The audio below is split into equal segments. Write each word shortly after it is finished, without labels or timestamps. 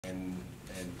And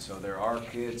so there are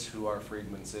kids who are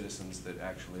freedmen citizens that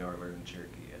actually are learning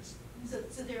Cherokee, yes.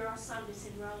 So there are some that's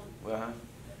enrolled? Well,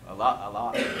 a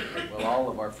lot. Well, all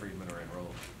of our freedmen are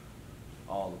enrolled,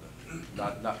 all of them.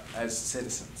 Not as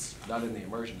citizens, not in the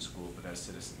immersion school, but as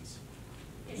citizens.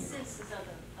 It's citizens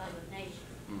of the nation.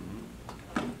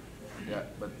 Mm-hmm. Yeah,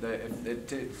 but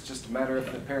it's just a matter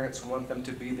if the parents want them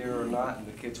to be there or not, and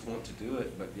the kids want to do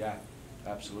it. But yeah,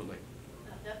 absolutely.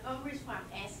 The only reason why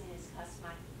I'm asking is because my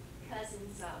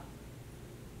cousin's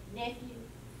nephew,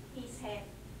 he's half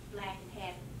black and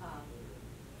half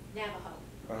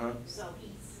Navajo. So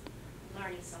he's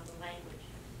learning some of the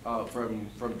language.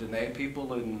 From Dene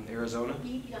people in Arizona?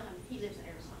 He lives in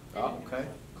Arizona. Oh, okay,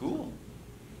 cool.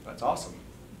 That's awesome.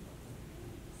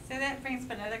 So that brings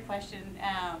up another question.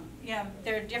 You know,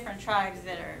 there are different tribes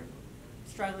that are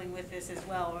struggling with this as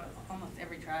well, almost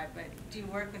every tribe, but do you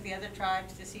work with the other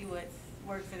tribes to see what's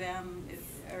worked for them?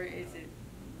 Or is it,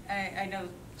 I know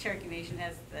Cherokee Nation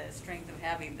has the strength of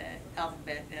having the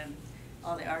alphabet and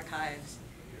all the archives,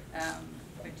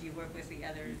 but do you work with the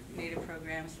other Native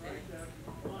programs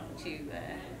to You can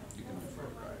refer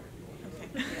right.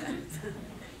 yeah.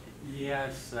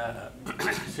 Yes,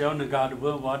 Shona God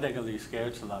will Wadegali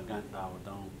scared to la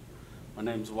Gantawadon. My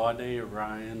name's Wade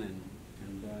Ryan, and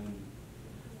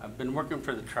I've been working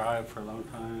for the tribe for a long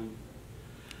time,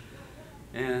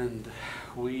 and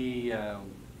we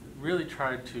really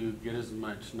try to get as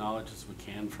much knowledge as we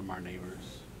can from our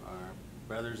neighbors, our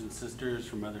brothers and sisters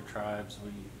from other tribes.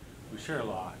 We share a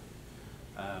lot.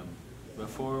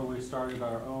 Before we started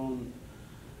our own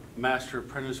Master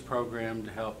Apprentice program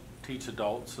to help teach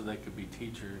adults so they could be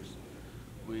teachers,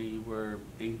 we were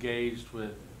engaged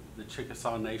with the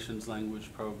Chickasaw Nations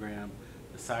language program,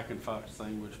 the Sac and Fox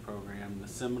language program, the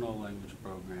Seminole language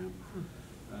program.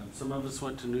 Some of us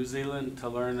went to New Zealand to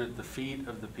learn at the feet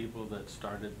of the people that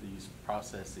started these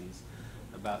processes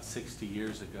about 60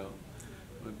 years ago.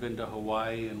 We've been to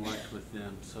Hawaii and worked with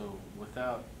them. So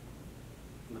without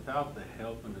the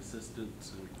help and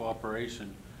assistance and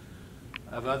cooperation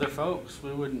of other folks,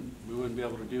 we wouldn't be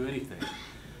able to do anything.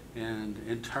 And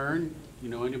in turn, you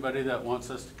know, anybody that wants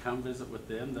us to come visit with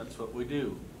them, that's what we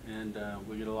do. And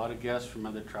we get a lot of guests from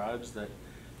other tribes that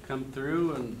come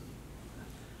through, and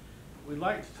we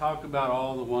like to talk about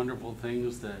all the wonderful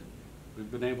things that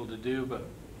we've been able to do, but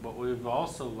what we've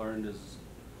also learned is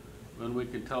when we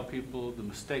can tell people the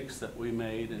mistakes that we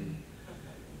made and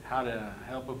how to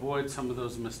help avoid some of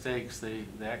those mistakes, they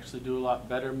actually do a lot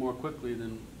better more quickly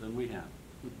than we have.